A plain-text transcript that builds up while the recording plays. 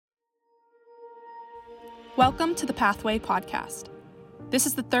Welcome to the Pathway Podcast. This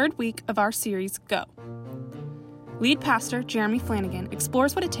is the third week of our series, Go. Lead pastor Jeremy Flanagan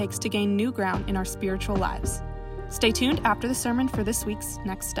explores what it takes to gain new ground in our spiritual lives. Stay tuned after the sermon for this week's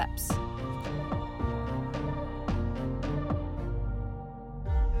next steps.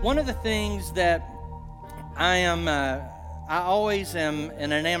 One of the things that I always am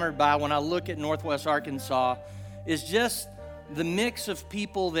enamored by when I look at Northwest Arkansas is just the mix of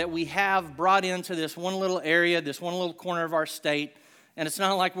people that we have brought into this one little area, this one little corner of our state. And it's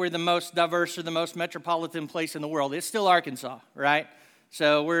not like we're the most diverse or the most metropolitan place in the world. It's still Arkansas, right?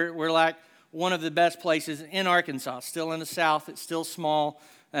 So we're like one of the best places in Arkansas. Still in the South, it's still small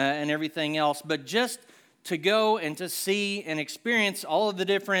and everything else. But just to go and to see and experience all of the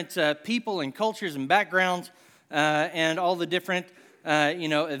different people and cultures and backgrounds and all the different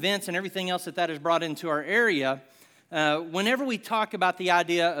events and everything else that has brought into our area. Whenever we talk about the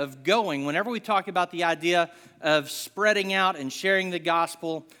idea of going, whenever we talk about the idea of spreading out and sharing the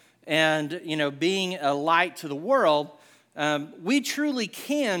gospel and, being a light to the world, we truly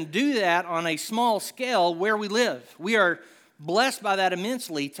can do that on a small scale where we live. We are blessed by that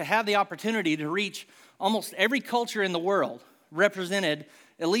immensely to have the opportunity to reach almost every culture in the world represented,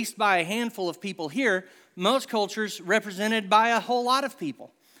 at least by a handful of people here, most cultures represented by a whole lot of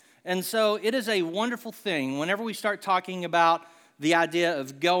people. And so it is a wonderful thing whenever we start talking about the idea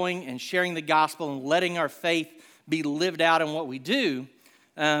of going and sharing the gospel and letting our faith be lived out in what we do,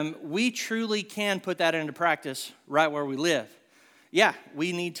 we truly can put that into practice right where we live. Yeah,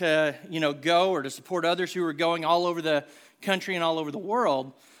 we need to, go or to support others who are going all over the country and all over the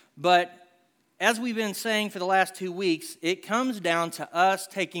world. But as we've been saying for the last 2 weeks, it comes down to us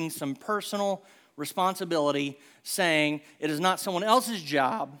taking some personal responsibility, saying it is not someone else's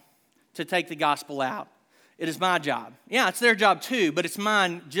job to take the gospel out. It is my job. Yeah, it's their job too, but it's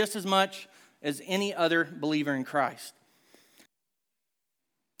mine just as much as any other believer in Christ.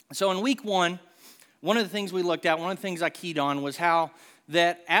 So in week one of the things we looked at, one of the things I keyed on was how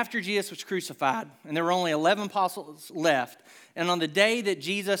that after Jesus was crucified, and there were only 11 apostles left, and on the day that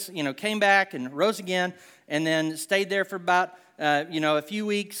Jesus, came back and rose again, and then stayed there for about, a few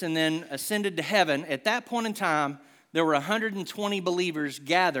weeks, and then ascended to heaven, at that point in time, there were 120 believers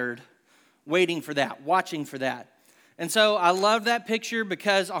gathered waiting for that, watching for that. And so I love that picture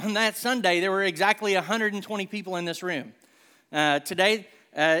because on that Sunday, there were exactly 120 people in this room. Today,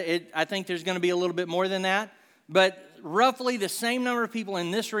 I think there's going to be a little bit more than that, but roughly the same number of people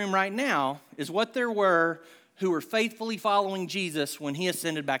in this room right now is what there were who were faithfully following Jesus when he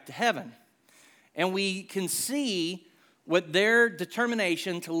ascended back to heaven. And we can see what their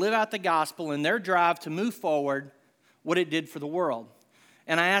determination to live out the gospel and their drive to move forward, what it did for the world.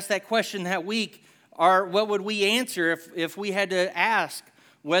 And I asked that question that week, what would we answer if we had to ask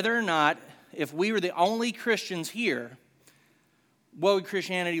whether or not, if we were the only Christians here, what would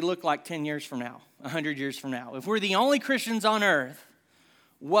Christianity look like 10 years from now, 100 years from now? If we're the only Christians on earth,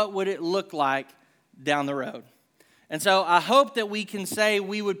 what would it look like down the road? And so I hope that we can say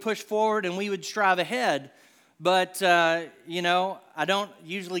we would push forward and we would strive ahead, but, I don't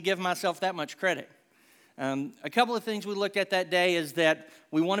usually give myself that much credit. A couple of things we looked at that day is that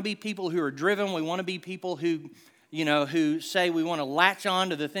we want to be people who are driven. We want to be people who say we want to latch on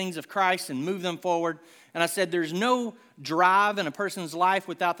to the things of Christ and move them forward. And I said there's no drive in a person's life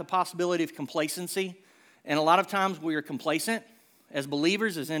without the possibility of complacency. And a lot of times we are complacent as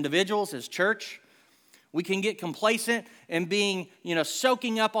believers, as individuals, as church. We can get complacent in being,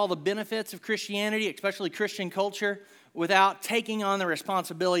 soaking up all the benefits of Christianity, especially Christian culture, without taking on the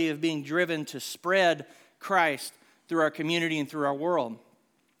responsibility of being driven to spread Christ through our community and through our world.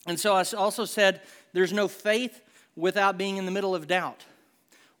 And so I also said there's no faith without being in the middle of doubt.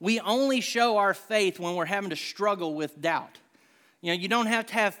 We only show our faith when we're having to struggle with doubt. You don't have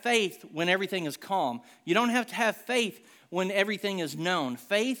to have faith when everything is calm. You don't have to have faith when everything is known.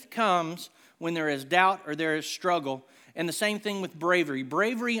 Faith comes when there is doubt or there is struggle. And the same thing with bravery.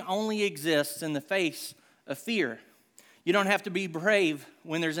 Bravery only exists in the face of fear. You don't have to be brave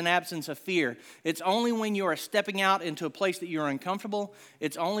when there's an absence of fear. It's only when you are stepping out into a place that you're uncomfortable.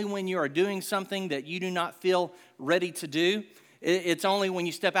 It's only when you are doing something that you do not feel ready to do. It's only when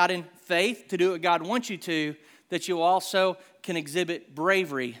you step out in faith to do what God wants you to that you also can exhibit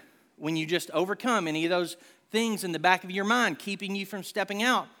bravery when you just overcome any of those things in the back of your mind, keeping you from stepping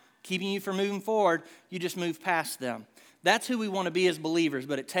out, keeping you from moving forward. You just move past them. That's who we want to be as believers,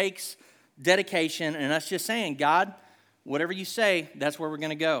 but it takes dedication and us just saying, God, whatever you say, that's where we're going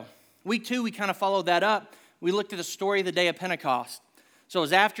to go. Week 2, we kind of followed that up. We looked at the story of the day of Pentecost. So it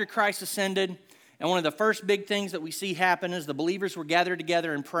was after Christ ascended, and one of the first big things that we see happen is the believers were gathered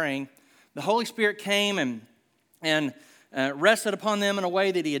together and praying. the Holy Spirit came and rested upon them in a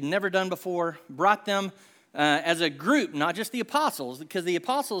way that he had never done before, brought them as a group, not just the apostles, because the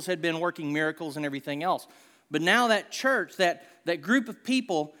apostles had been working miracles and everything else. But now that church, that group of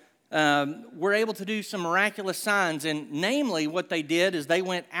people were able to do some miraculous signs. And namely, what they did is they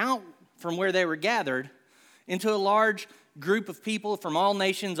went out from where they were gathered into a large group of people from all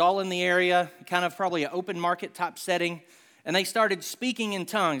nations, all in the area, kind of probably an open market type setting. And they started speaking in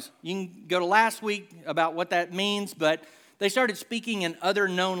tongues. You can go to last week about what that means, but they started speaking in other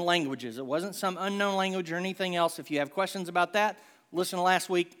known languages. It wasn't some unknown language or anything else. If you have questions about that, listen to last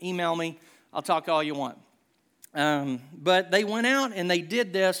week, email me. I'll talk all you want. But they went out and they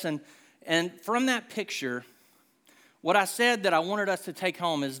did this, and from that picture, what I said that I wanted us to take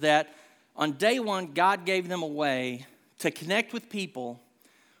home is that on day one, God gave them a way to connect with people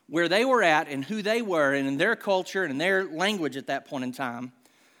where they were at and who they were and in their culture and in their language at that point in time,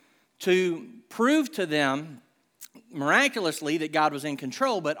 to prove to them miraculously that God was in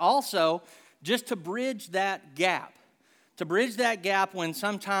control, but also just to bridge that gap. To bridge that gap when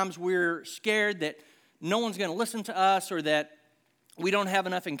sometimes we're scared that no one's going to listen to us or that we don't have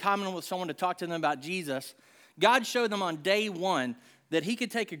enough in common with someone to talk to them about Jesus. God showed them on day one that he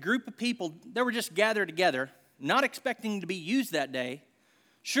could take a group of people that were just gathered together, not expecting to be used that day,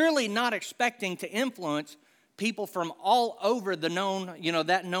 surely not expecting to influence people from all over the known,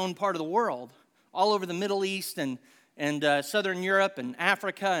 that known part of the world, all over the Middle East and Southern Europe and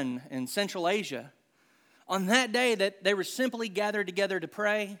Africa and Central Asia. On that day that they were simply gathered together to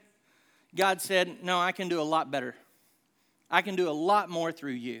pray, God said, no, I can do a lot better. I can do a lot more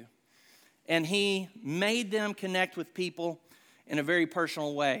through you. And he made them connect with people in a very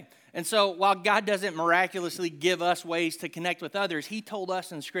personal way. And so while God doesn't miraculously give us ways to connect with others, he told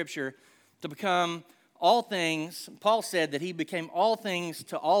us in Scripture to become all things. Paul said that he became all things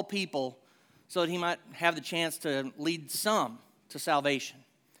to all people so that he might have the chance to lead some to salvation.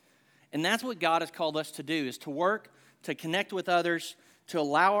 And that's what God has called us to do, is to work, to connect with others, to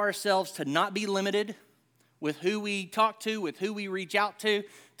allow ourselves to not be limited with who we talk to, with who we reach out to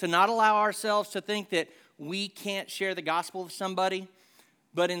not allow ourselves to think that we can't share the gospel with somebody,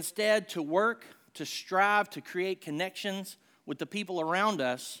 but instead to work, to strive, to create connections with the people around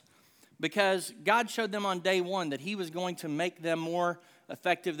us, because God showed them on day one that he was going to make them more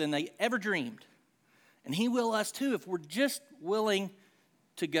effective than they ever dreamed. And he will us too if we're just willing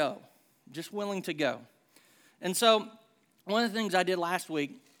to go. Just willing to go. And so one of the things I did last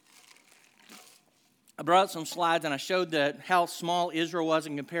week, I brought out some slides and I showed how small Israel was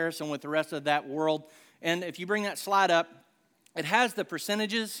in comparison with the rest of that world. And if you bring that slide up, it has the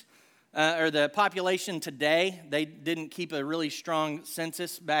percentages or the population today. They didn't keep a really strong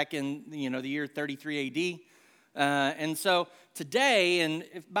census back in the year 33 AD. And so today, and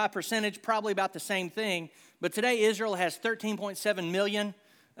by percentage, probably about the same thing. But today, Israel has 13.7 million.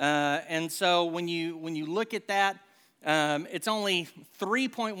 And so when you look at that, it's only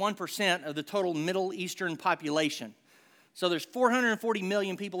 3.1% of the total Middle Eastern population. So there's 440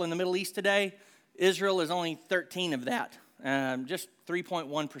 million people in the Middle East today. Israel is only 13 of that, just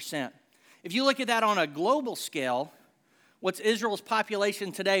 3.1%. If you look at that on a global scale, what's Israel's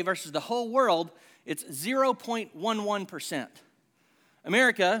population today versus the whole world, it's 0.11%.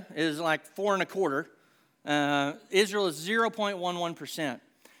 America is like 4.25. Israel is 0.11%.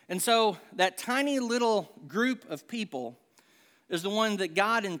 And so that tiny little group of people is the one that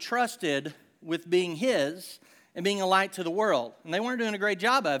God entrusted with being his and being a light to the world. And they weren't doing a great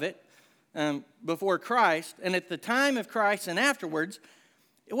job of it before Christ. And at the time of Christ and afterwards,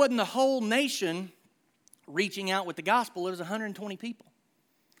 it wasn't the whole nation reaching out with the gospel. It was 120 people.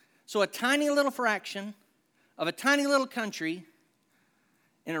 So a tiny little fraction of a tiny little country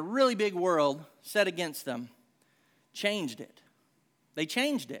in a really big world set against them changed it. They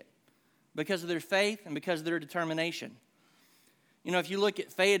changed it because of their faith and because of their determination. If you look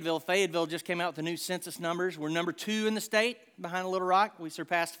at Fayetteville just came out with the new census numbers. We're number 2 in the state behind Little Rock. We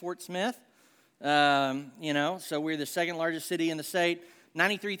surpassed Fort Smith. So we're the second largest city in the state,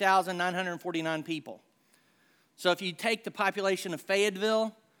 93,949 people. So if you take the population of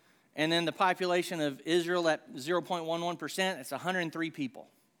Fayetteville and then the population of Israel at 0.11%, it's 103 people.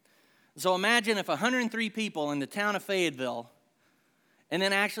 So imagine if 103 people in the town of Fayetteville, and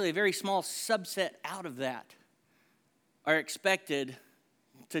then actually a very small subset out of that, are expected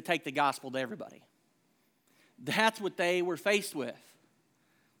to take the gospel to everybody. That's what they were faced with.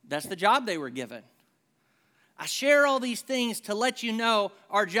 That's the job they were given. I share all these things to let you know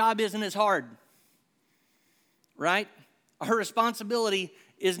our job isn't as hard, right? Our responsibility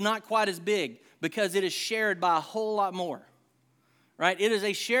is not quite as big because it is shared by a whole lot more, right? It is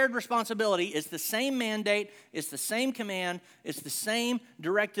a shared responsibility. It's the same mandate. It's the same command. It's the same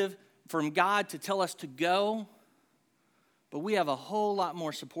directive from God to tell us to go. But we have a whole lot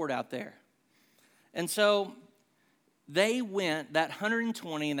more support out there. And so they went, that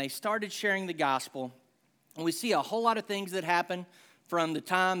 120, and they started sharing the gospel. And we see a whole lot of things that happen from the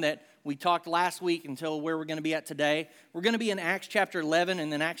time that we talked last week until where we're going to be at today. We're going to be in Acts chapter 11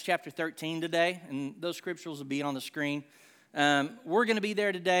 and then Acts chapter 13 today. And those scriptures will be on the screen. We're going to be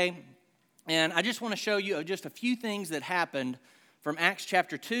there today. And I just want to show you just a few things that happened from Acts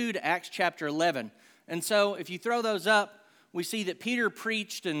chapter 2 to Acts chapter 11. And so if you throw those up, we see that Peter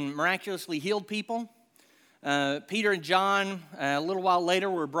preached and miraculously healed people. Peter and John, a little while later,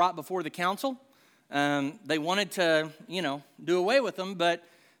 were brought before the council. They wanted to, do away with them, but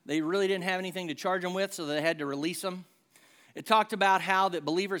they really didn't have anything to charge them with, so they had to release them. It talked about how that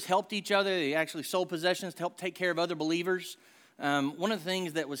believers helped each other. They actually sold possessions to help take care of other believers. One of the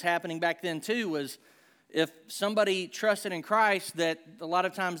things that was happening back then, too, was if somebody trusted in Christ, that a lot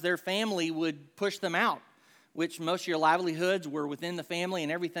of times their family would push them out, which most of your livelihoods were within the family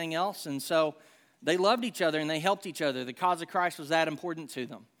and everything else. And so they loved each other and they helped each other. The cause of Christ was that important to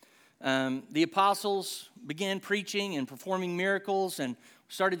them. The apostles began preaching and performing miracles and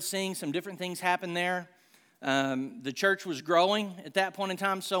started seeing some different things happen there. The church was growing at that point in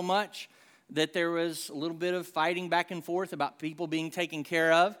time so much that there was a little bit of fighting back and forth about people being taken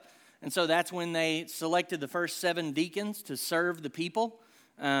care of. And so that's when they selected the first 7 deacons to serve the people.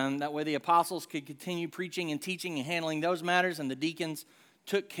 That way the apostles could continue preaching and teaching and handling those matters, and the deacons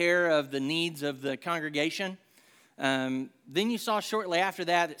took care of the needs of the congregation. Then you saw shortly after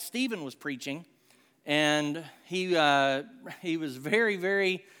that Stephen was preaching, and he was very,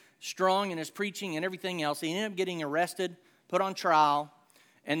 very strong in his preaching and everything else. He ended up getting arrested, put on trial,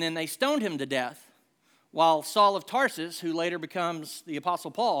 and then they stoned him to death, while Saul of Tarsus, who later becomes the Apostle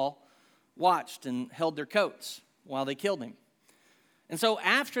Paul, watched and held their coats while they killed him. And so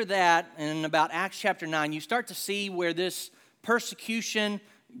after that, in about Acts chapter 9, you start to see where this persecution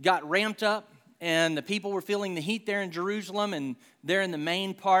got ramped up, and the people were feeling the heat there in Jerusalem, and there in the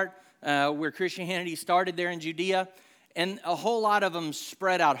main part where Christianity started there in Judea, and a whole lot of them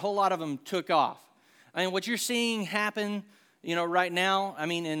spread out, a whole lot of them took off. I mean, what you're seeing happen, right now,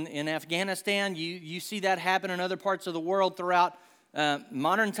 in Afghanistan, you see that happen in other parts of the world throughout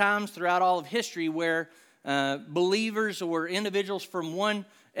modern times, throughout all of history, where believers or individuals from one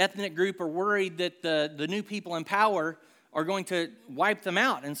ethnic group are worried that the new people in power are going to wipe them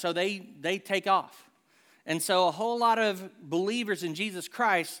out, and so they take off. And so a whole lot of believers in Jesus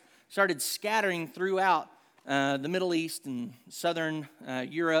Christ started scattering throughout the Middle East and southern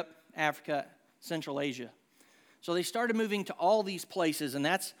Europe, Africa, Central Asia. So they started moving to all these places, and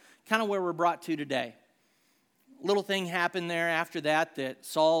that's kind of where we're brought to today. Little thing happened there after that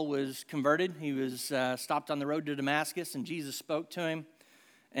Saul was converted. He was stopped on the road to Damascus, and Jesus spoke to him,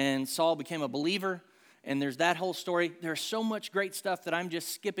 and Saul became a believer, and there's that whole story. There's so much great stuff that I'm just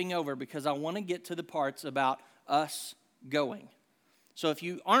skipping over because I want to get to the parts about us going. So if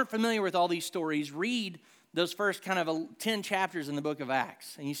you aren't familiar with all these stories, read those first kind of 10 chapters in the book of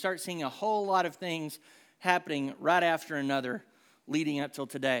Acts, and you start seeing a whole lot of things happening right after another leading up till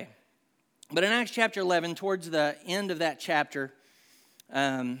today. But in Acts chapter 11, towards the end of that chapter,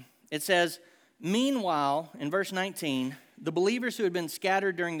 it says, "Meanwhile," in verse 19, "the believers who had been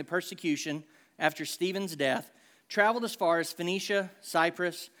scattered during the persecution after Stephen's death traveled as far as Phoenicia,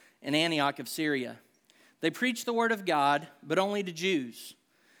 Cyprus, and Antioch of Syria. They preached the word of God, but only to Jews.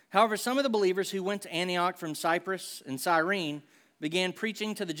 However, some of the believers who went to Antioch from Cyprus and Cyrene began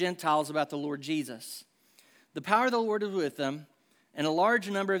preaching to the Gentiles about the Lord Jesus. The power of the Lord was with them, and a large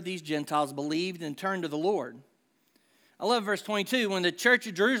number of these Gentiles believed and turned to the Lord." I love verse 22. When the church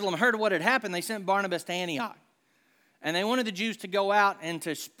of Jerusalem heard what had happened, they sent Barnabas to Antioch. And they wanted the Jews to go out and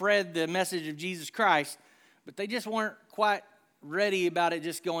to spread the message of Jesus Christ, but they just weren't quite ready about it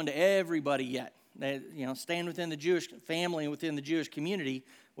just going to everybody yet. They, staying within the Jewish family and within the Jewish community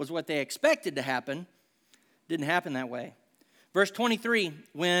was what they expected to happen. Didn't happen that way. Verse 23,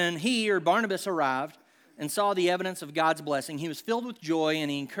 when he, or Barnabas, arrived and saw the evidence of God's blessing, he was filled with joy, and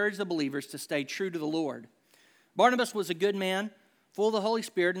he encouraged the believers to stay true to the Lord. Barnabas was a good man, full of the Holy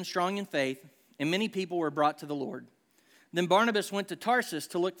Spirit and strong in faith, and many people were brought to the Lord. Then Barnabas went to Tarsus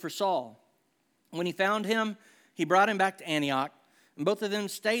to look for Saul. When he found him, he brought him back to Antioch, and both of them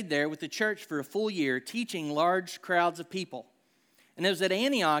stayed there with the church for a full year, teaching large crowds of people. And it was at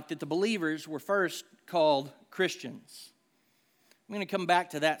Antioch that the believers were first called Christians. I'm going to come back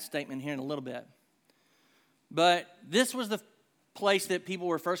to that statement here in a little bit. But this was the place that people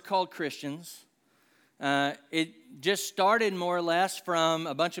were first called Christians. It just started more or less from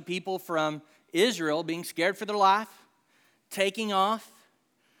a bunch of people from Israel being scared for their life, taking off.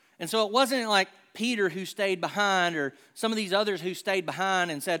 And so it wasn't like Peter who stayed behind or some of these others who stayed behind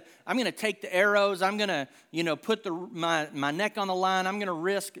and said, I'm going to take the arrows, I'm going to, put my neck on the line, I'm going to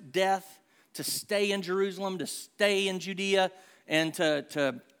risk death to stay in Jerusalem, to stay in Judea, and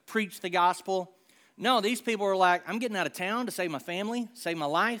to preach the gospel. No, these people were like, I'm getting out of town to save my family, save my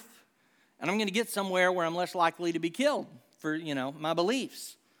life, and I'm going to get somewhere where I'm less likely to be killed for, my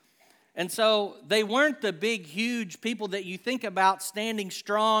beliefs. And so they weren't the big, huge people that you think about standing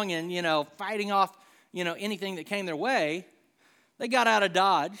strong and, fighting off, anything that came their way. They got out of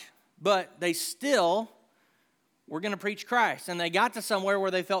Dodge, but they still were going to preach Christ. And they got to somewhere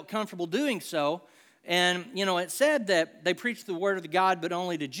where they felt comfortable doing so. And, it said that they preached the word of God, but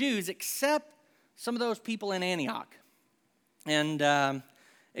only to Jews, except some of those people in Antioch. And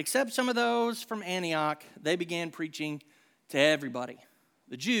except some of those from Antioch, they began preaching to everybody.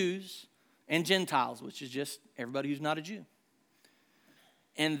 The Jews and Gentiles, which is just everybody who's not a Jew.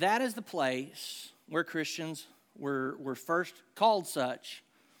 And that is the place where Christians were first called such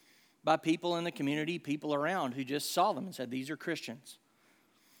by people in the community, people around who just saw them and said, these are Christians.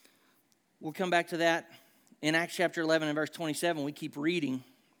 We'll come back to that in Acts chapter 11 and verse 27. We keep reading.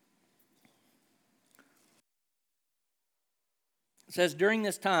 It says, during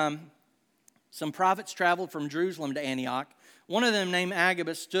this time, some prophets traveled from Jerusalem to Antioch. One of them, named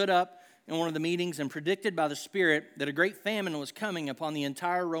Agabus, stood up in one of the meetings and predicted by the Spirit that a great famine was coming upon the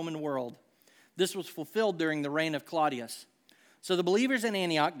entire Roman world. This was fulfilled during the reign of Claudius. So the believers in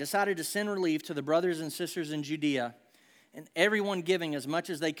Antioch decided to send relief to the brothers and sisters in Judea, and everyone giving as much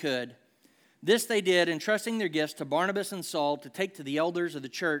as they could. This they did, entrusting their gifts to Barnabas and Saul to take to the elders of the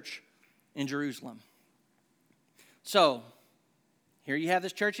church in Jerusalem. So, here you have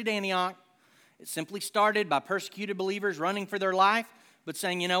this church at Antioch. It simply started by persecuted believers running for their life, but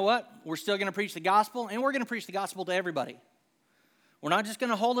saying, you know what? We're still going to preach the gospel, and we're going to preach the gospel to everybody. We're not just going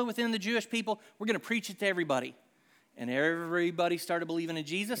to hold it within the Jewish people. We're going to preach it to everybody. And everybody started believing in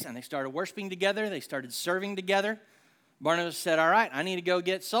Jesus, and they started worshiping together. They started serving together. Barnabas said, all right, I need to go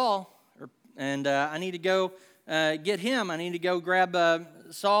get Saul, and I need to go get him. I need to go grab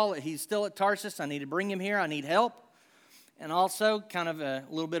Saul. He's still at Tarsus. I need to bring him here. I need help. And also kind of a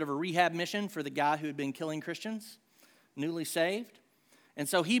little bit of a rehab mission for the guy who had been killing Christians, newly saved. And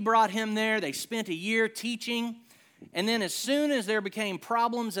so he brought him there. They spent a year teaching. And then as soon as there became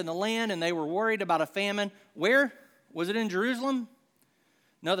problems in the land and they were worried about a famine, where? Was it in Jerusalem?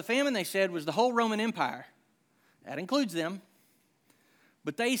 No, the famine, they said, was the whole Roman Empire. That includes them.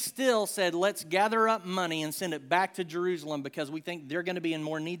 But they still said, let's gather up money and send it back to Jerusalem because we think they're going to be in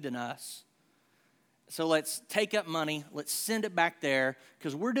more need than us. So let's take up money, let's send it back there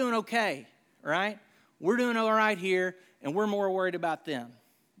because we're doing okay, right? We're doing all right here, and we're more worried about them.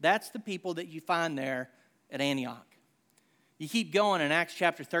 That's the people that you find there at Antioch. You keep going in Acts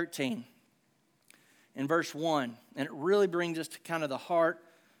chapter 13 in verse 1, and it really brings us to kind of the heart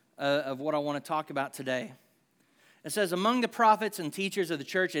of what I want to talk about today. It says, among the prophets and teachers of the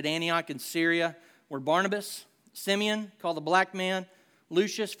church at Antioch in Syria were Barnabas, Simeon, called the Black Man,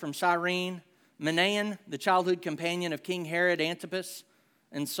 Lucius from Cyrene, Manaen, the childhood companion of King Herod Antipas,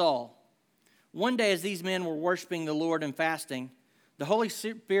 and Saul. One day as these men were worshiping the Lord and fasting, the Holy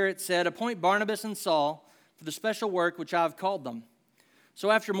Spirit said, appoint Barnabas and Saul for the special work which I have called them.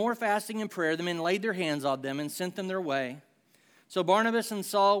 So after more fasting and prayer, the men laid their hands on them and sent them their way. So Barnabas and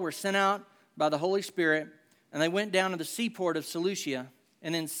Saul were sent out by the Holy Spirit, and they went down to the seaport of Seleucia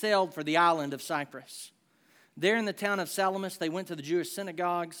and then sailed for the island of Cyprus. There in the town of Salamis, they went to the Jewish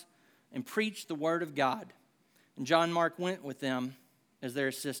synagogues and preached the word of God. And John Mark went with them as their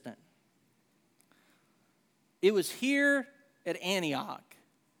assistant. It was here at Antioch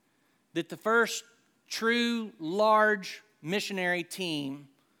that the first true large missionary team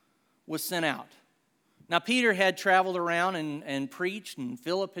was sent out. Now, Peter had traveled around and preached, and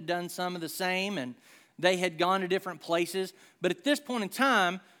Philip had done some of the same, and they had gone to different places. But at this point in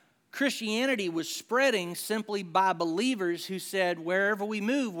time, Christianity was spreading simply by believers who said, wherever we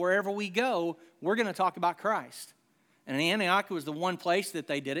move, wherever we go, we're going to talk about Christ. And Antioch was the one place that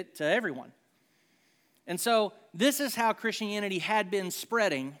they did it to everyone. And so this is how Christianity had been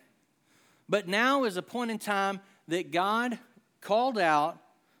spreading. But now is a point in time that God called out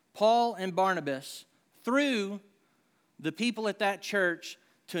Paul and Barnabas through the people at that church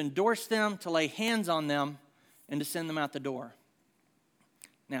to endorse them, to lay hands on them, and to send them out the door.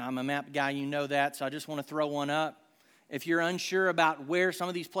 Now, I'm a map guy, you know that, so I just want to throw one up. If you're unsure about where some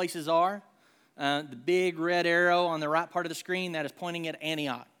of these places are, the big red arrow on the right part of the screen, that is pointing at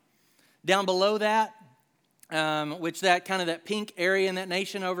Antioch. Down below that, which that pink area in that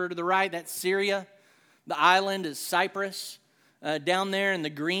nation over to the right, that's Syria. The island is Cyprus. Down there in the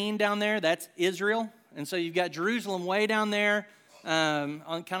green down there, that's Israel. And so you've got Jerusalem way down there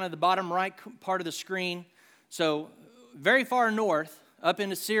on kind of the bottom right part of the screen. So very far north, up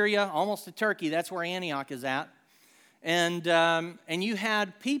into Syria, almost to Turkey. That's where Antioch is at. And you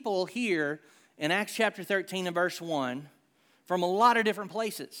had people here in Acts chapter 13 and verse 1 from a lot of different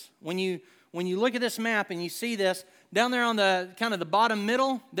places. When you look at this map and you see this, down there on the kind of the bottom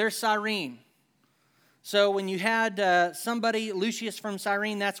middle, there's Cyrene. So when you had somebody, Lucius from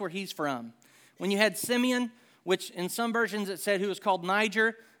Cyrene, that's where he's from. When you had Simeon, which in some versions it said who was called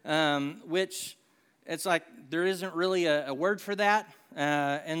Niger, which it's like there isn't really a word for that.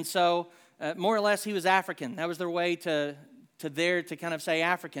 And so more or less he was African. That was their way to kind of say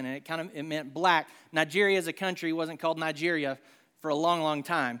African, and it meant black. Nigeria as a country wasn't called Nigeria for a long, long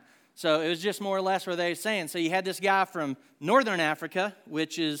time. So it was just more or less what they were saying. So you had this guy from northern Africa,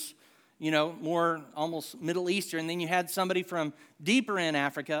 which is, more almost Middle Eastern. Then you had somebody from deeper in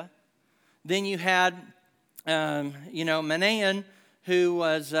Africa. Then you had, Manaen, who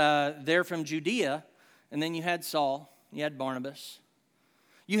was there from Judea. And then you had Saul. You had Barnabas.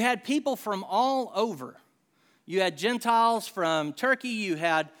 You had people from all over. You had Gentiles from Turkey. You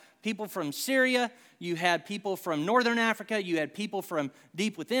had people from Syria. You had people from northern Africa. You had people from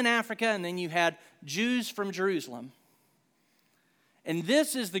deep within Africa. And then you had Jews from Jerusalem. And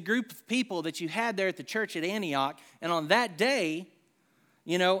this is the group of people that you had there at the church at Antioch. And on that day,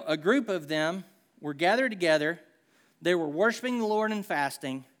 a group of them were gathered together. They were worshiping the Lord and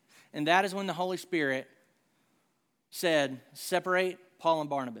fasting. And that is when the Holy Spirit said, separate Paul and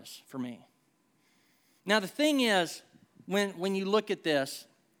Barnabas for me. Now, the thing is, when you look at this,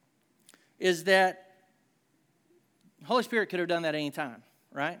 is that the Holy Spirit could have done that any time,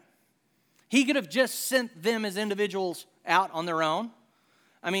 right? He could have just sent them as individuals out on their own.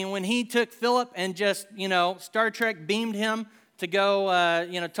 I mean, when he took Philip and just, Star Trek beamed him to go,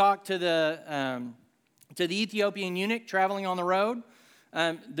 talk to the Ethiopian eunuch traveling on the road,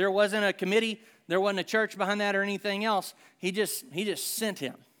 there wasn't a committee, there wasn't a church behind that or anything else. He just sent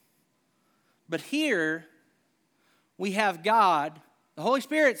him. But here, we have God, the Holy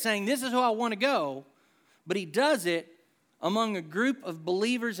Spirit saying, this is who I want to go, but he does it among a group of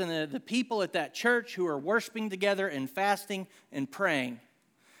believers and the people at that church who are worshiping together and fasting and praying.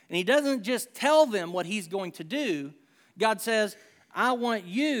 And he doesn't just tell them what he's going to do. God says, I want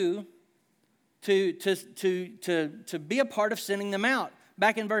you to be a part of sending them out.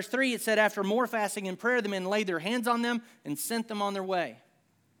 Back in verse 3, it said, after more fasting and prayer, the men laid their hands on them and sent them on their way.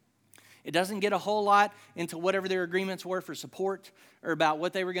 It doesn't get a whole lot into whatever their agreements were for support or about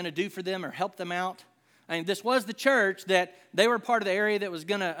what they were going to do for them or help them out. I mean, this was the church that they were part of the area that was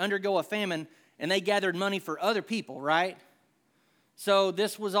going to undergo a famine, and they gathered money for other people, right? So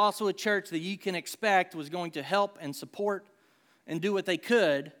this was also a church that you can expect was going to help and support and do what they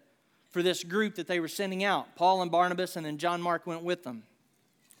could for this group that they were sending out. Paul and Barnabas, and then John Mark went with them.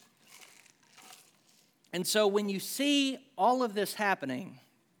 And so when you see all of this happening,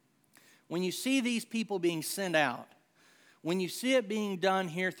 when you see these people being sent out, when you see it being done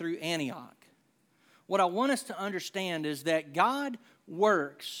here through Antioch, what I want us to understand is that God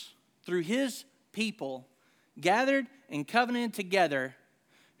works through his people gathered and covenanted together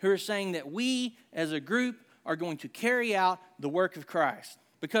who are saying that we as a group are going to carry out the work of Christ.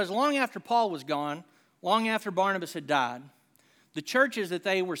 Because long after Paul was gone, long after Barnabas had died, the churches that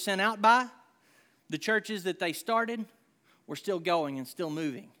they were sent out by, the churches that they started, were still going and still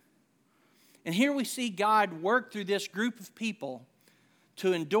moving. And here we see God work through this group of people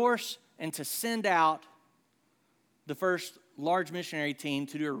to endorse and to send out the first large missionary team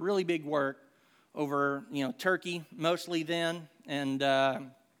to do a really big work over, Turkey mostly then, and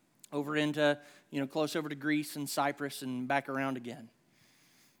over into, close over to Greece and Cyprus and back around again.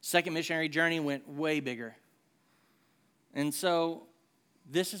 Second missionary journey went way bigger. And so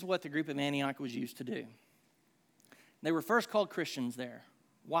this is what the group of Antioch was used to do. They were first called Christians there.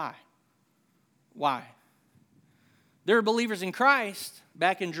 Why? There were believers in Christ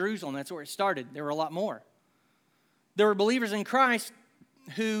back in Jerusalem. That's where it started. There were a lot more. There were believers in Christ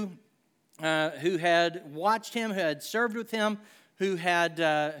who had watched him, who had served with him, who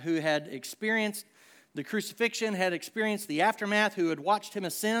had experienced the crucifixion, had experienced the aftermath, who had watched him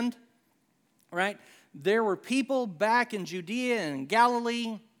ascend, right? There were people back in Judea and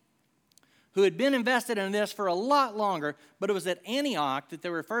Galilee who had been invested in this for a lot longer, but it was at Antioch that they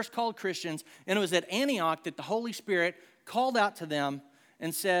were first called Christians, and it was at Antioch that the Holy Spirit called out to them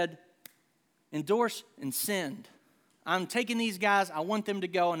and said, endorse and send. I'm taking these guys, I want them to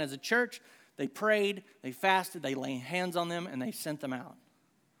go, and as a church, they prayed, they fasted, they laid hands on them, and they sent them out.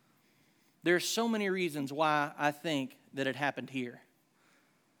 There are so many reasons why I think that it happened here.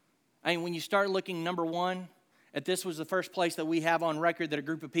 I mean, when you start looking, number one, at this was the first place that we have on record that a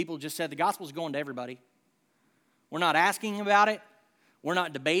group of people just said the gospel's going to everybody. We're not asking about it. We're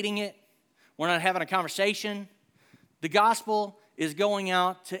not debating it. We're not having a conversation. The gospel is going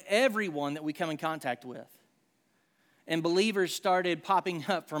out to everyone that we come in contact with. And believers started popping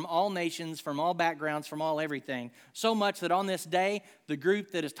up from all nations, from all backgrounds, from all everything. So much that on this day, the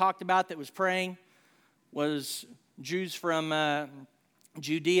group that is talked about that was praying was Jews from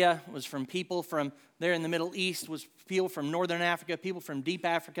Judea, was from people from there in the Middle East, was people from Northern Africa, people from deep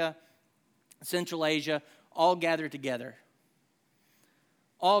Africa, Central Asia, all gathered together.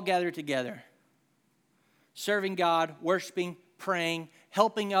 All gathered together. Serving God, worshiping, praying,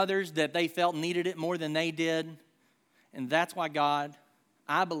 helping others that they felt needed it more than they did. And that's why God,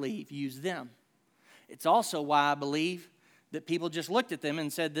 I believe, used them. It's also why I believe that people just looked at them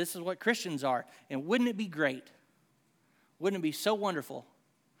and said, this is what Christians are. And wouldn't it be great? Wouldn't it be so wonderful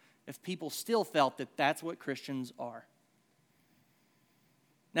if people still felt that that's what Christians are?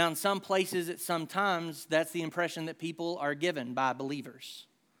 Now, in some places, at some times, that's the impression that people are given by believers.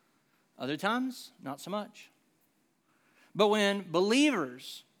 Other times, not so much. But when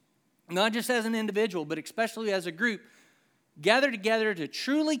believers, not just as an individual, but especially as a group, gather together to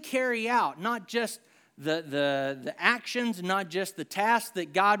truly carry out not just the actions, not just the tasks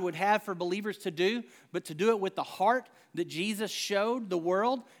that God would have for believers to do, but to do it with the heart that Jesus showed the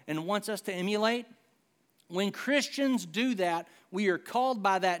world and wants us to emulate. When Christians do that, we are called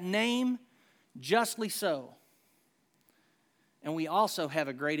by that name, justly so. And we also have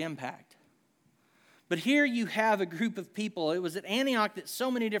a great impact. But here you have a group of people. It was at Antioch that so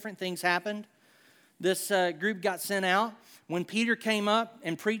many different things happened. This group got sent out. When Peter came up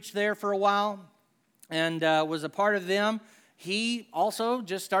and preached there for a while and was a part of them, he also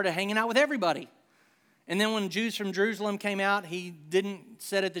just started hanging out with everybody. And then when Jews from Jerusalem came out, he didn't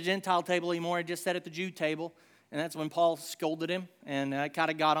sit at the Gentile table anymore. He just sat at the Jew table. And that's when Paul scolded him and kind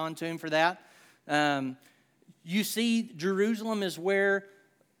of got on to him for that. You see, Jerusalem is where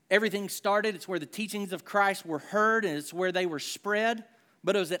everything started. It's where the teachings of Christ were heard, and it's where they were spread.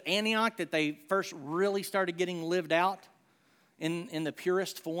 But it was at Antioch that they first really started getting lived out in the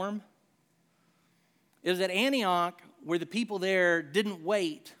purest form. It was at Antioch where the people there didn't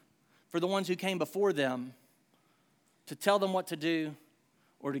wait for the ones who came before them to tell them what to do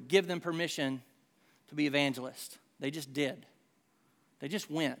or to give them permission to be evangelists. They just did. They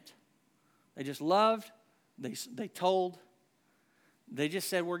just went. They just loved. They told. They just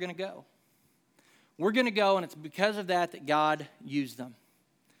said, we're going to go. We're going to go, and it's because of that that God used them.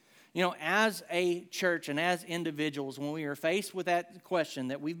 You know, as a church and as individuals, when we are faced with that question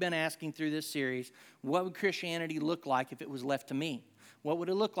that we've been asking through this series, what would Christianity look like if it was left to me? What would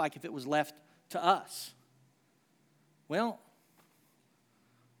it look like if it was left to us? Well,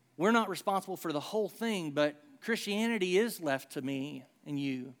 we're not responsible for the whole thing, but Christianity is left to me and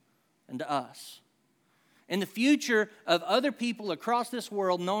you and to us. And the future of other people across this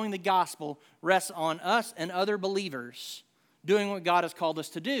world knowing the gospel rests on us and other believers doing what God has called us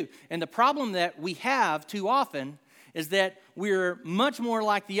to do. And the problem that we have too often is that we're much more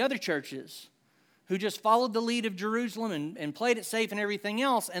like the other churches who just followed the lead of Jerusalem and played it safe and everything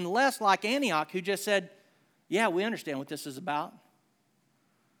else, and less like Antioch, who just said, yeah, we understand what this is about.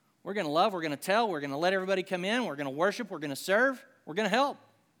 We're going to love, we're going to tell, we're going to let everybody come in, we're going to worship, we're going to serve, we're going to help.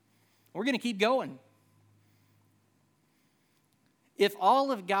 We're going to keep going. If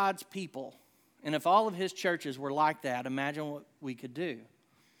all of God's people and if all of his churches were like that, imagine what we could do.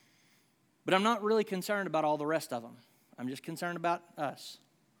 But I'm not really concerned about all the rest of them. I'm just concerned about us.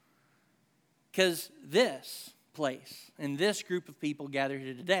 Because this place and this group of people gathered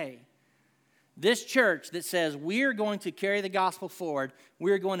here today, this church that says we're going to carry the gospel forward,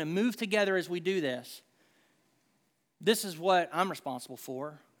 we're going to move together as we do this, this is what I'm responsible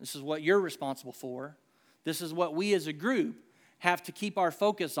for. This is what you're responsible for. This is what we as a group have to keep our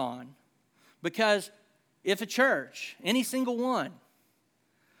focus on. Because if a church, any single one,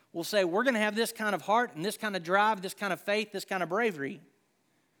 will say we're going to have this kind of heart and this kind of drive, this kind of faith, this kind of bravery,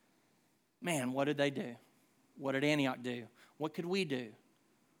 man, what did they do? What did Antioch do? What could we do?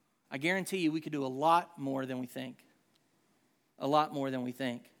 I guarantee you we could do a lot more than we think. A lot more than we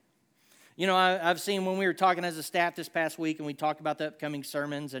think. You know, I've seen when we were talking as a staff this past week and we talked about the upcoming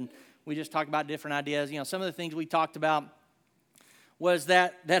sermons and we just talked about different ideas. You know, some of the things we talked about was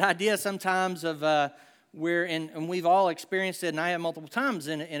that idea sometimes of where, and we've all experienced it, and I have multiple times,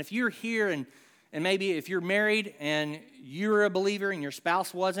 and if you're here and maybe if you're married and you're a believer and your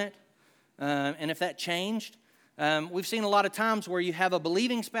spouse wasn't, and if that changed. We've seen a lot of times where you have a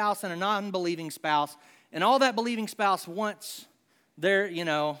believing spouse and a non-believing spouse, and all that believing spouse wants their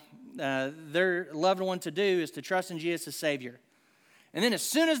loved one to do is to trust in Jesus as Savior. And then as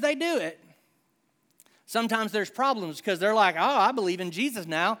soon as they do it, sometimes there's problems because they're like, oh, I believe in Jesus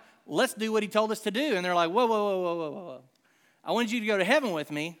now. Let's do what he told us to do. And they're like, whoa. I wanted you to go to heaven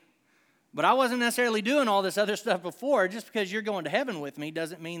with me, but I wasn't necessarily doing all this other stuff before. Just because you're going to heaven with me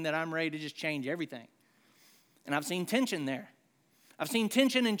doesn't mean that I'm ready to just change everything. And I've seen tension there. I've seen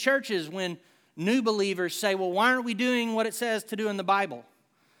tension in churches when new believers say, well, why aren't we doing what it says to do in the Bible?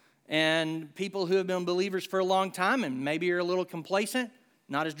 And people who have been believers for a long time and maybe are a little complacent,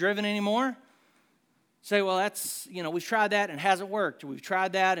 not as driven anymore, say, well, that's, we've tried that and it hasn't worked. We've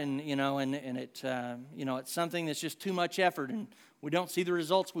tried that and it's something that's just too much effort and we don't see the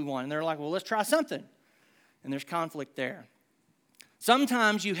results we want. And they're like, well, let's try something. And there's conflict there.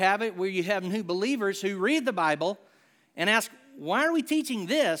 Sometimes you have it where you have new believers who read the Bible and ask, why are we teaching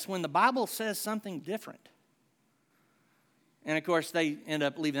this when the Bible says something different? And of course, they end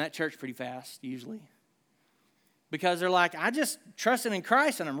up leaving that church pretty fast, usually. Because they're like, I just trusted in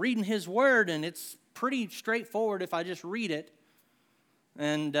Christ and I'm reading his word and it's pretty straightforward if I just read it.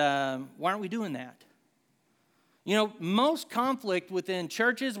 And why aren't we doing that? Most conflict within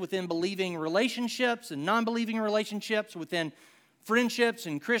churches, within believing relationships and non-believing relationships, within friendships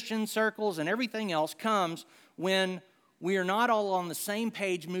and Christian circles and everything else comes when we are not all on the same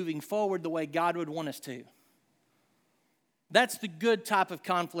page moving forward the way God would want us to. That's the good type of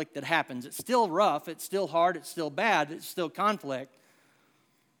conflict that happens. It's still rough, it's still hard, it's still bad, it's still conflict.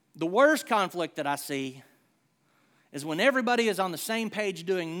 The worst conflict that I see is when everybody is on the same page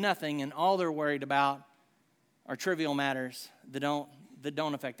doing nothing and all they're worried about are trivial matters that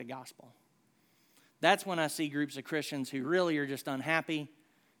don't affect the gospel. That's when I see groups of Christians who really are just unhappy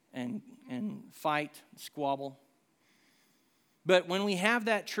and fight, squabble. But when we have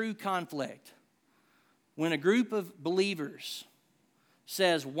that true conflict, when a group of believers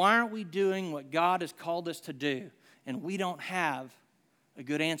says, why aren't we doing what God has called us to do, and we don't have a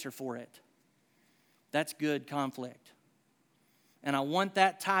good answer for it, that's good conflict. And I want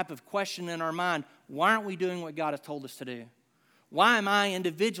that type of question in our mind. Why aren't we doing what God has told us to do? Why am I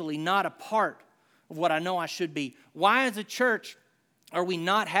individually not a part of what I know I should be? Why as a church are we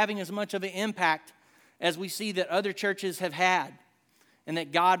not having as much of an impact as we see that other churches have had and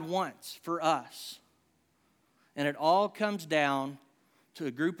that God wants for us? And it all comes down to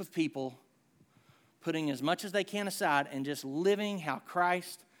a group of people putting as much as they can aside and just living how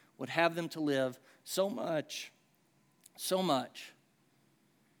Christ would have them to live so much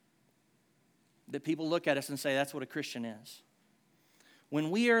that people look at us and say, that's what a Christian is.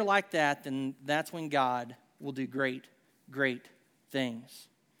 When we are like that, then that's when God will do great, great things.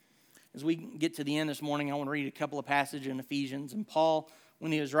 As we get to the end this morning, I want to read a couple of passages in Ephesians. And Paul,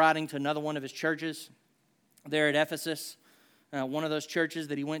 when he was writing to another one of his churches there at Ephesus, one of those churches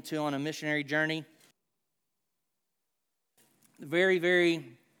that he went to on a missionary journey, the very,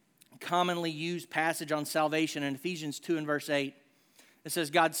 very commonly used passage on salvation in Ephesians 2 and verse 8. It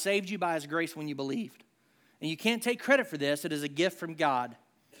says, God saved you by his grace when you believed. And you can't take credit for this. It is a gift from God.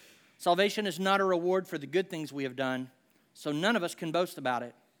 Salvation is not a reward for the good things we have done, so none of us can boast about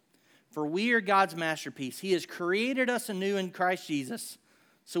it. For we are God's masterpiece. He has created us anew in Christ Jesus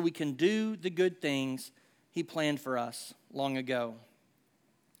so we can do the good things he planned for us long ago.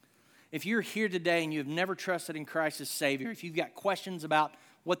 If you're here today and you have never trusted in Christ as Savior, if you've got questions about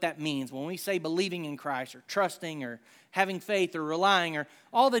what that means, when we say believing in Christ or trusting or having faith or relying or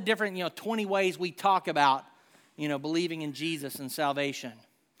all the different 20 ways we talk about believing in Jesus and salvation,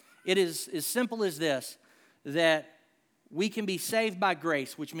 it is as simple as this, that we can be saved by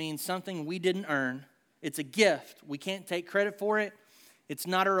grace, which means something we didn't earn. It's a gift. We can't take credit for it. It's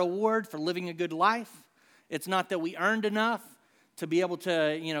not a reward for living a good life. It's not that we earned enough to be able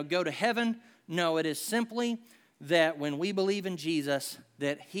to, go to heaven. No, it is simply that when we believe in Jesus,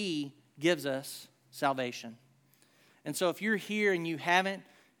 that he gives us salvation. And so if you're here and you haven't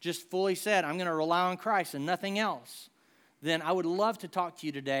just fully said, I'm going to rely on Christ and nothing else, then I would love to talk to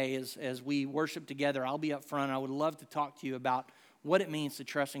you today as we worship together. I'll be up front. I would love to talk to you about what it means to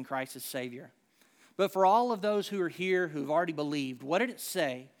trust in Christ as Savior. But for all of those who are here who've already believed, what did it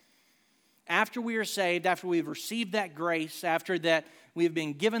say? After we are saved, after we've received that grace, after that we have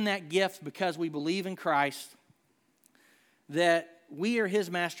been given that gift because we believe in Christ, that we are his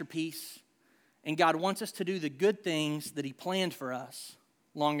masterpiece, and God wants us to do the good things that he planned for us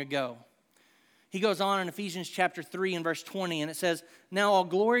long ago. He goes on in Ephesians chapter 3 and verse 20, and it says, Now all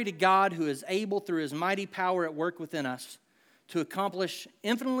glory to God who is able through his mighty power at work within us to accomplish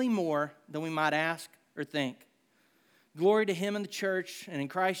infinitely more than we might ask or think. Glory to him in the church and in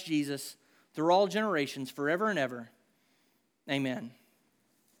Christ Jesus through all generations, forever and ever. Amen.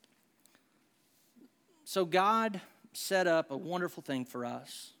 So God set up a wonderful thing for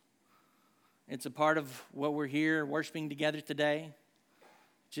us. It's a part of what we're here worshiping together today.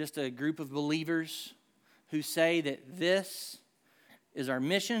 Just a group of believers who say that this is our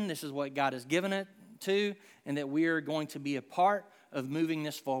mission, this is what God has given it to, and that we are going to be a part of moving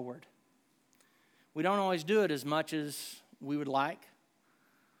this forward. We don't always do it as much as we would like.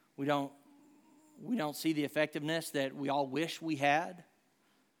 We don't see the effectiveness that we all wish we had.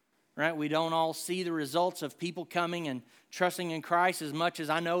 Right? We don't all see the results of people coming and trusting in Christ as much as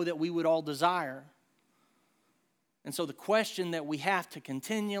I know that we would all desire. And so the question that we have to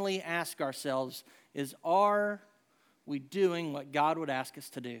continually ask ourselves is, are we doing what God would ask us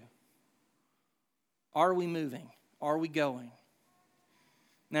to do? Are we moving? Are we going?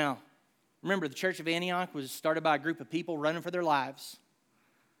 Now, remember, the Church of Antioch was started by a group of people running for their lives.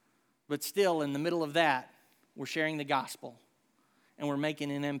 But still, in the middle of that, we're sharing the gospel. And we're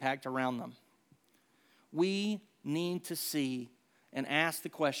making an impact around them. We need to see and ask the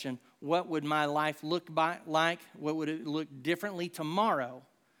question, what would my life look like? What would it look differently tomorrow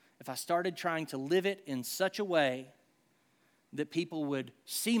if I started trying to live it in such a way that people would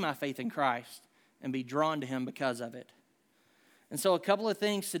see my faith in Christ and be drawn to him because of it? And so a couple of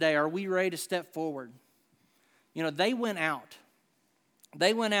things today. Are we ready to step forward? You know, they went out.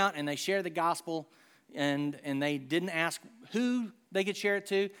 They went out and they shared the gospel, and they didn't ask who they could share it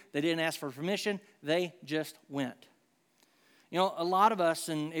to. They didn't ask for permission. They just went. You know, a lot of us,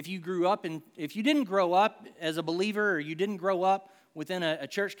 and if you didn't grow up as a believer, or you didn't grow up within a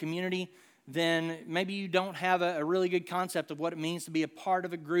church community, then maybe you don't have a really good concept of what it means to be a part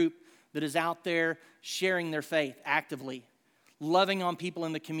of a group that is out there sharing their faith actively, loving on people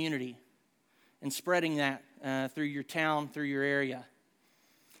in the community, and spreading that through your town, through your area.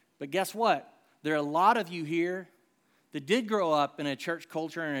 But guess what? There are a lot of you here that did grow up in a church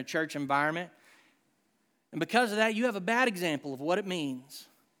culture and a church environment. And because of that, you have a bad example of what it means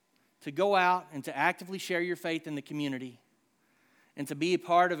to go out and to actively share your faith in the community and to be a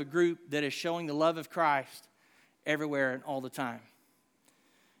part of a group that is showing the love of Christ everywhere and all the time.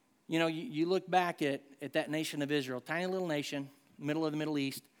 You know, you look back at that nation of Israel, tiny little nation, middle of the Middle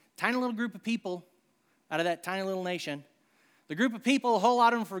East, tiny little group of people out of that tiny little nation. The group of people, a whole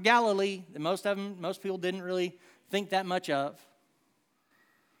lot of them from Galilee, that most people didn't really think that much of.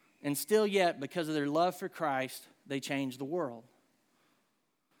 And still yet, because of their love for Christ, they changed the world.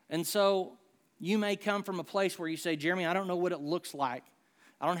 And so you may come from a place where you say, Jeremy, I don't know what it looks like.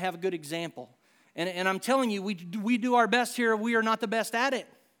 I don't have a good example. And I'm telling you, we do our best here. We are not the best at it.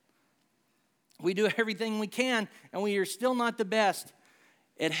 We do everything we can, and we are still not the best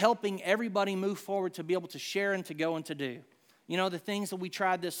at helping everybody move forward to be able to share and to go and to do. You know, the things that we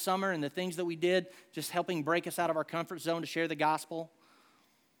tried this summer and the things that we did, just helping break us out of our comfort zone to share the gospel.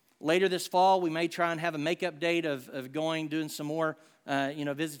 Later this fall, we may try and have a makeup date of doing some more,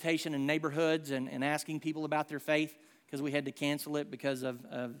 visitation in neighborhoods and asking people about their faith, because we had to cancel it because of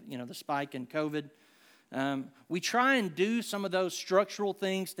the spike in COVID. We try and do some of those structural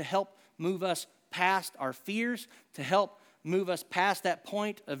things to help move us past our fears, to help move us past that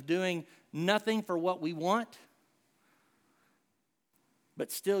point of doing nothing for what we want.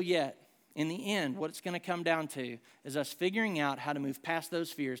 But still yet, in the end, what it's going to come down to is us figuring out how to move past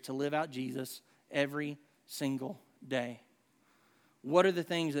those fears to live out Jesus every single day. What are the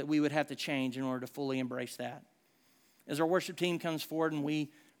things that we would have to change in order to fully embrace that? As our worship team comes forward and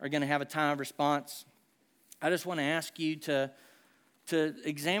we are going to have a time of response, I just want to ask you to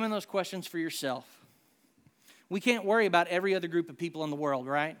examine those questions for yourself. We can't worry about every other group of people in the world,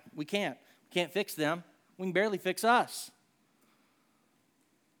 right? We can't. We can't fix them. We can barely fix us.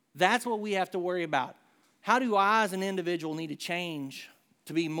 That's what we have to worry about. How do I as an individual need to change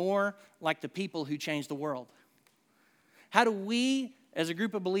to be more like the people who change the world? How do we as a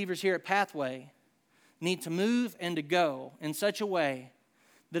group of believers here at Pathway need to move and to go in such a way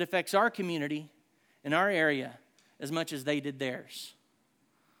that affects our community and our area as much as they did theirs?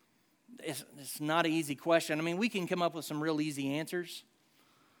 It's not an easy question. I mean, we can come up with some real easy answers,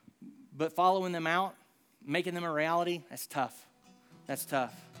 but following them out, making them a reality, that's tough. That's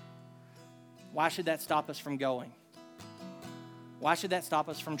tough. Why should that stop us from going? Why should that stop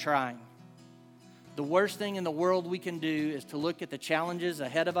us from trying? The worst thing in the world we can do is to look at the challenges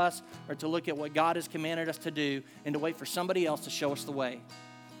ahead of us, or to look at what God has commanded us to do and to wait for somebody else to show us the way.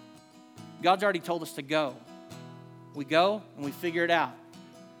 God's already told us to go. We go and we figure it out.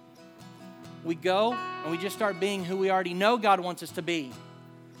 we go and we just start being who we already know God wants us to be.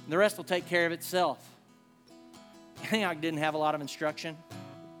 The rest will take care of itself. Antioch didn't have a lot of instruction.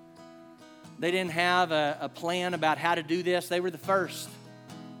 They didn't have a plan about how to do this. They were the first.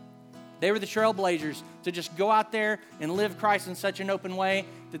 They were the trailblazers to just go out there and live Christ in such an open way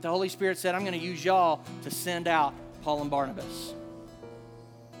that the Holy Spirit said, I'm going to use y'all to send out Paul and Barnabas.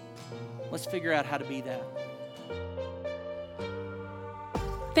 Let's figure out how to be that.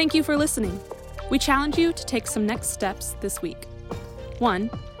 Thank you for listening. We challenge you to take some next steps this week. 1,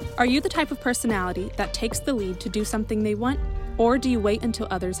 are you the type of personality that takes the lead to do something they want, or do you wait until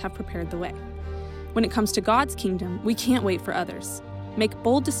others have prepared the way? When it comes to God's kingdom, we can't wait for others. Make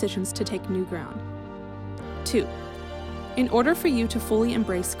bold decisions to take new ground. 2, in order for you to fully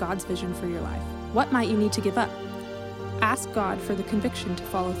embrace God's vision for your life, what might you need to give up? Ask God for the conviction to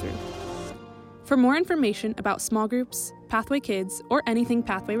follow through. For more information about small groups, Pathway Kids, or anything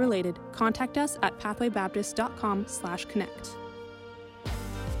Pathway related, contact us at pathwaybaptist.com/connect.